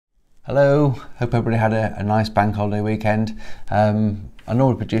Hello, hope everybody had a nice bank holiday weekend. I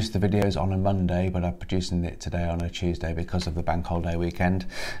normally produce the videos on a Monday, but I'm producing it today on a Tuesday because of the bank holiday weekend.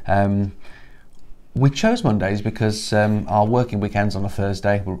 We chose Mondays because our working weekends on a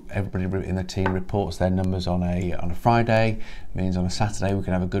Thursday. Everybody in the team reports their numbers on a Friday. It means on a Saturday we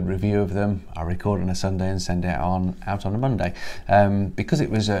can have a good review of them. I record on a Sunday and send it out on a Monday. Because it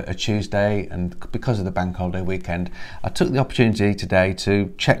was a Tuesday and because of the bank holiday weekend, I took the opportunity today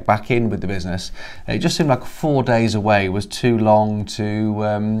to check back in with the business. It just seemed like 4 days away was too long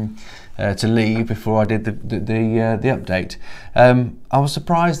to leave before I did the update. I was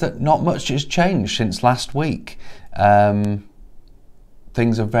surprised that not much has changed since last week.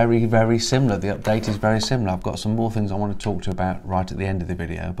 Things are very, very similar. The update is very similar. I've got some more things I want to talk to you about right at the end of the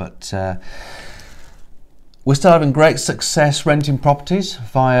video, but we're still having great success renting properties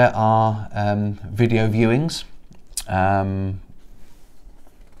via our video viewings.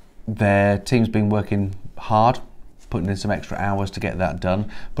 Their team's been working hard, putting in some extra hours to get that done,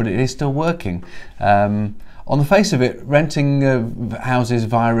 but it is still working. On the face of it, renting houses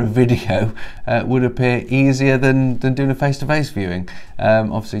via a video would appear easier than doing a face-to-face viewing.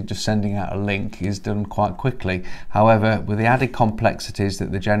 Obviously, just sending out a link is done quite quickly. However, with the added complexities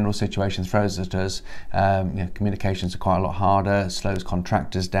that the general situation throws at us, communications are quite a lot harder, slows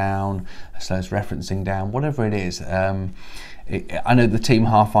contractors down, slows referencing down, whatever it is. I know the team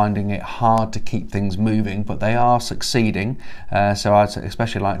are finding it hard to keep things moving, but they are succeeding. So I'd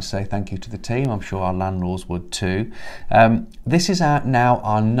especially like to say thank you to the team. I'm sure our landlords would too. This is now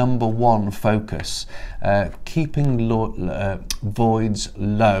our number one focus, keeping voids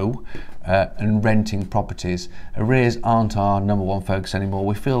low and renting properties. Arrears aren't our number one focus anymore.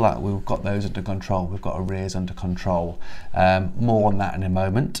 We feel like we've got those under control. We've got arrears under control. More on that in a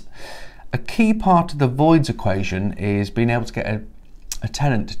moment. A key part of the voids equation is being able to get a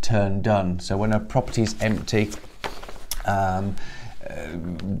tenant turn done. So when a property is empty,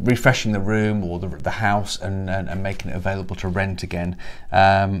 refreshing the room or the house and making it available to rent again.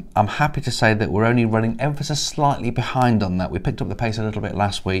 I'm happy to say that we're only running ever so slightly behind on that. We picked up the pace a little bit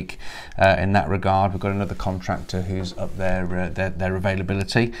last week in that regard. We've got another contractor who's up their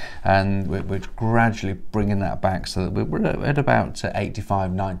availability, and we're gradually bringing that back so that we're at about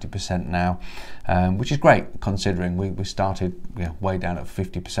 85–90% now, which is great considering we started way down at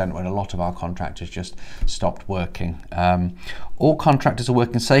 50% when a lot of our contractors just stopped working. All contractors are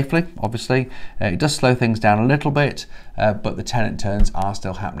working safely, obviously. It does slow things down a little bit, but the tenant turns are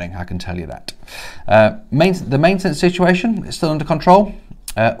still happening, I can tell you that. The maintenance situation is still under control.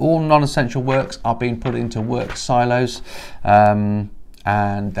 All non-essential works are being put into work silos,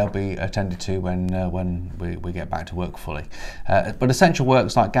 and they'll be attended to when we get back to work fully. But essential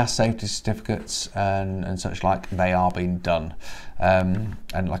works like gas safety certificates and such like, they are being done.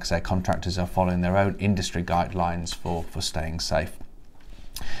 And like I say, contractors are following their own industry guidelines for staying safe.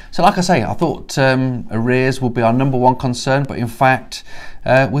 So like I say, I thought arrears would be our number one concern, but in fact,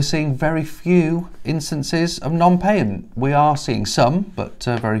 we're seeing very few instances of non-payment. We are seeing some, but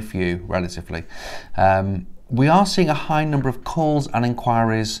very few relatively. We are seeing a high number of calls and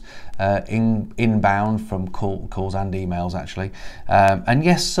inquiries inbound from calls and emails actually. And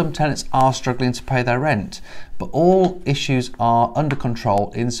yes, some tenants are struggling to pay their rent, but all issues are under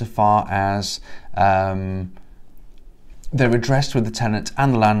control insofar as they're addressed with the tenant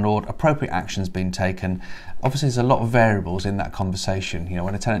and the landlord, appropriate actions being taken. Obviously, there's a lot of variables in that conversation.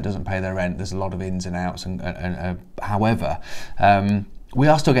 When a tenant doesn't pay their rent, there's a lot of ins and outs. However, we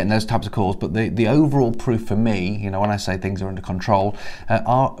are still getting those types of calls, but the overall proof for me, when I say things are under control,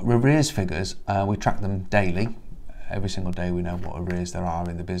 our arrears figures, we track them daily. Every single day we know what arrears there are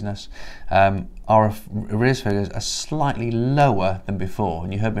in the business. Our arrears figures are slightly lower than before,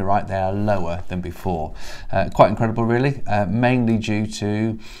 and you heard me right, they are lower than before. Quite incredible really, mainly due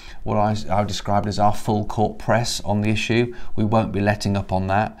to what I described as our full court press on the issue. We won't be letting up on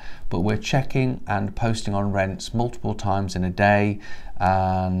that, but we're checking and posting on rents multiple times in a day,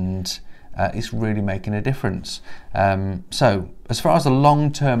 and it's really making a difference. So as far as the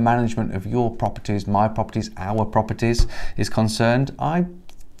long-term management of your properties, my properties, our properties is concerned, I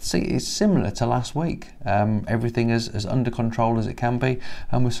see it's similar to last week. Everything is as under control as it can be,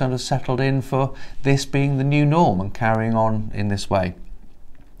 and we're sort of settled in for this being the new norm and carrying on in this way.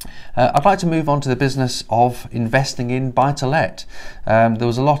 I'd like to move on to the business of investing in buy-to-let. There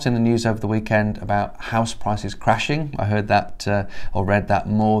was a lot in the news over the weekend about house prices crashing. I heard that or read that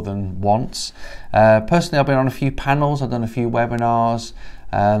more than once. Personally, I've been on a few panels, I've done a few webinars,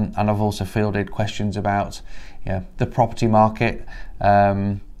 and I've also fielded questions about the property market.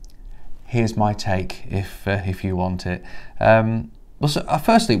 Here's my take if you want it. Well, so,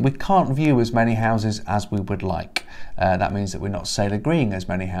 firstly, we can't view as many houses as we would like. That means that we're not sale agreeing as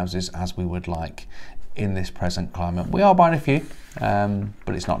many houses as we would like in this present climate. We are buying a few,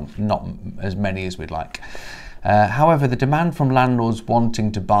 but it's not as many as we'd like. However, the demand from landlords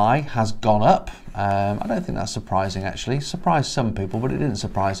wanting to buy has gone up. I don't think that's surprising, actually. Surprised some people, but it didn't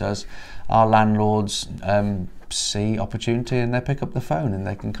surprise us. Our landlords see opportunity and they pick up the phone and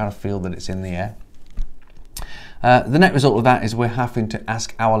they can kind of feel that it's in the air. The net result of that is we're having to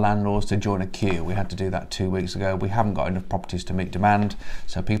ask our landlords to join a queue. We had to do that 2 weeks ago. We haven't got enough properties to meet demand,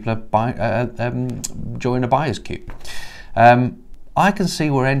 so people are join a buyer's queue. I can see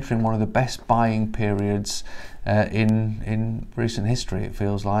we're entering one of the best buying periods in recent history. It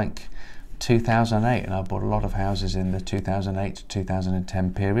feels like 2008, and I bought a lot of houses in the 2008 to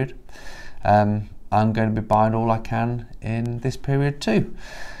 2010 period. I'm going to be buying all I can in this period too.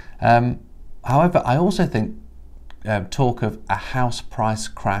 However, I also think talk of a house price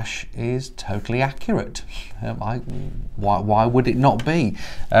crash is totally accurate. Why would it not be?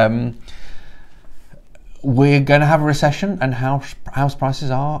 We're going to have a recession, and house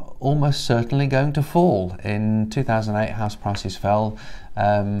prices are almost certainly going to fall. In 2008, house prices fell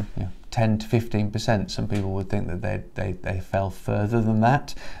 10 to 15%. Some people would think that they fell further than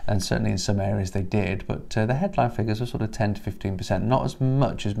that, and certainly in some areas they did, but the headline figures were sort of 10 to 15%, not as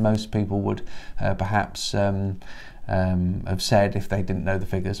much as most people would perhaps have said if they didn't know the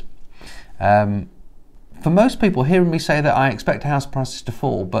figures. For most people, hearing me say that I expect house prices to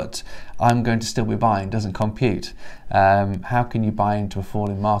fall, but I'm going to still be buying, doesn't compute. How can you buy into a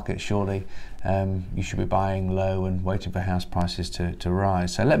falling market? Surely you should be buying low and waiting for house prices to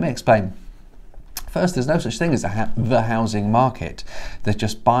rise. So let me explain. First, there's no such thing as the housing market. There's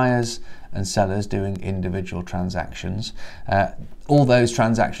just buyers and sellers doing individual transactions. All those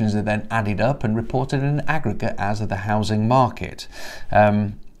transactions are then added up and reported in an aggregate as the housing market.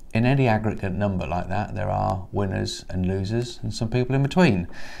 In any aggregate number like that, there are winners and losers and some people in between.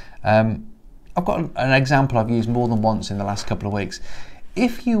 I've got an example I've used more than once in the last couple of weeks.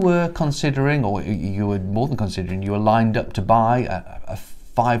 If you were considering, or you were more than considering, you were lined up to buy a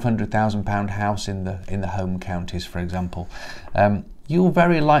 £500,000 house in the home counties, for example, you'll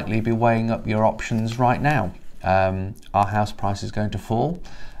very likely be weighing up your options right now. Our house price is going to fall.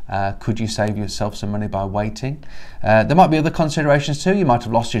 Could you save yourself some money by waiting? There might be other considerations too. You might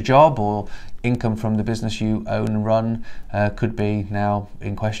have lost your job, or income from the business you own and run could be now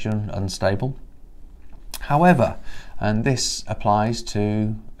in question, unstable. However, and this applies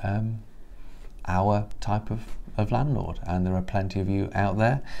to our type of landlord, and there are plenty of you out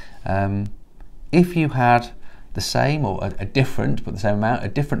there. If you had the same, or a different, but the same amount, a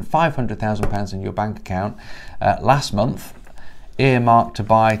different £500,000 in your bank account last month, earmarked to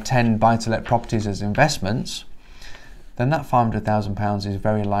buy 10 buy-to-let properties as investments, then that £500,000 is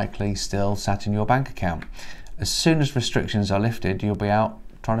very likely still sat in your bank account. As soon as restrictions are lifted, you'll be out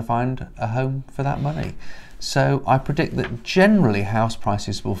trying to find a home for that money. So I predict that generally house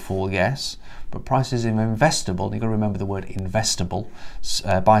prices will fall, yes, but prices in investable, you've got to remember the word investable,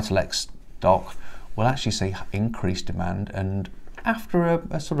 buy-to-let stock, will actually see increased demand, and after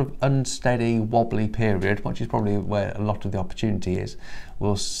a sort of unsteady, wobbly period, which is probably where a lot of the opportunity is,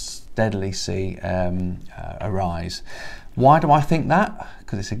 we'll steadily see a rise. Why do I think that?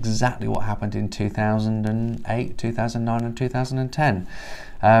 Because it's exactly what happened in 2008, 2009 and 2010.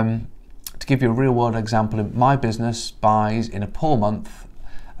 To give you a real world example, my business buys in a poor month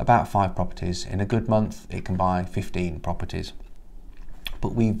about 5 properties. In a good month, it can buy 15 properties.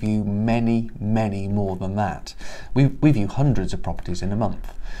 But we view many, many more than that. We view hundreds of properties in a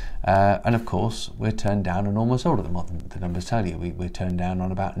month. And of course, we're turned down on almost all of them. The numbers tell you we're turned down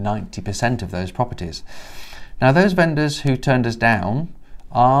on about 90% of those properties. Now, those vendors who turned us down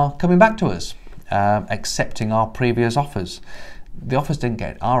are coming back to us, accepting our previous offers. Our offers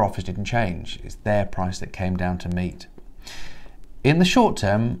didn't change. It's their price that came down to meet. In the short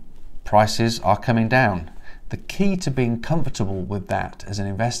term, prices are coming down. The key to being comfortable with that as an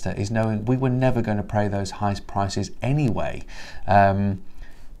investor is knowing we were never going to pay those high prices anyway.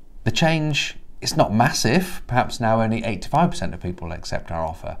 The change, it's not massive. Perhaps now only 85% of people accept our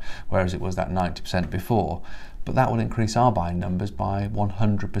offer, whereas it was that 90% before. But that will increase our buying numbers by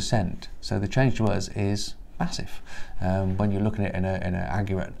 100%. So the change to us is massive. When you're looking at it in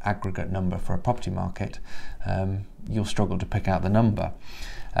an aggregate number for a property market, you'll struggle to pick out the number.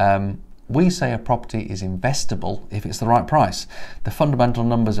 We say a property is investable if it's the right price. The fundamental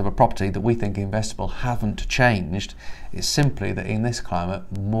numbers of a property that we think are investable haven't changed. It's simply that in this climate,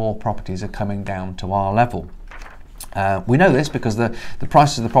 more properties are coming down to our level. We know this because the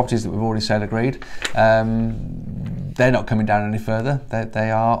prices of the properties that we've already sale agreed, they're not coming down any further.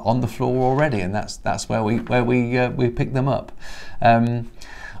 They are on the floor already, and that's where we pick them up.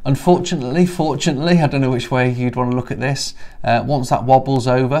 Unfortunately, fortunately, I don't know which way you'd want to look at this. Once that wobbles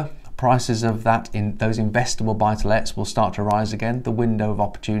over, prices of those investable buy-to-lets will start to rise again. The window of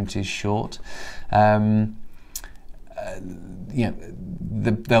opportunity is short. You know,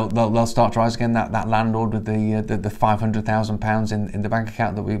 they'll start to rise again. That landlord with the £500,000 in the bank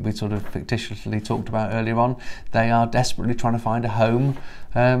account that we sort of fictitiously talked about earlier on, they are desperately trying to find a home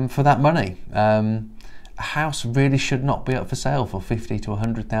for that money. A house really should not be up for sale for £50,000 to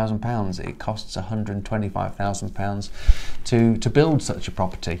 £100,000. It costs £125,000 to build such a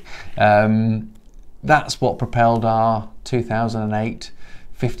property. That's what propelled our 2008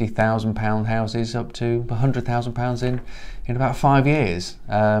 £50,000 houses up to £100,000 in about 5 years,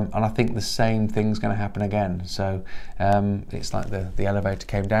 and I think the same thing's going to happen again. So it's like the elevator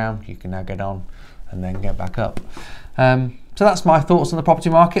came down, you can now get on and then get back up. So that's my thoughts on the property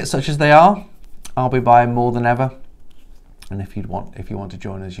market, such as they are. I'll be buying more than ever, and if you want to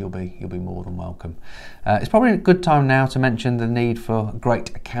join us, you'll be more than welcome. It's probably a good time now to mention the need for great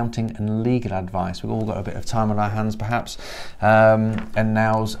accounting and legal advice. We've all got a bit of time on our hands, perhaps, and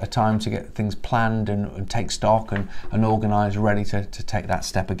now's a time to get things planned and take stock and organised, ready to take that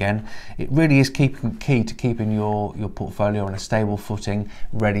step again. It really is key to keeping your portfolio on a stable footing,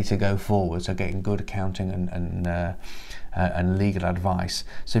 ready to go forward. So getting good accounting and legal advice.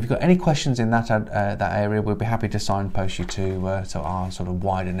 So if you've got any questions in that area, we'll be happy to signpost you to our sort of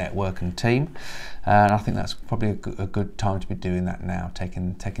wider network and team. And I think that's probably a good time to be doing that now,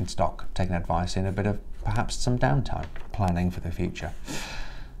 taking stock, taking advice in a bit of perhaps some downtime, planning for the future.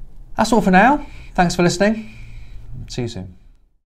 That's all for now. Thanks for listening. See you soon.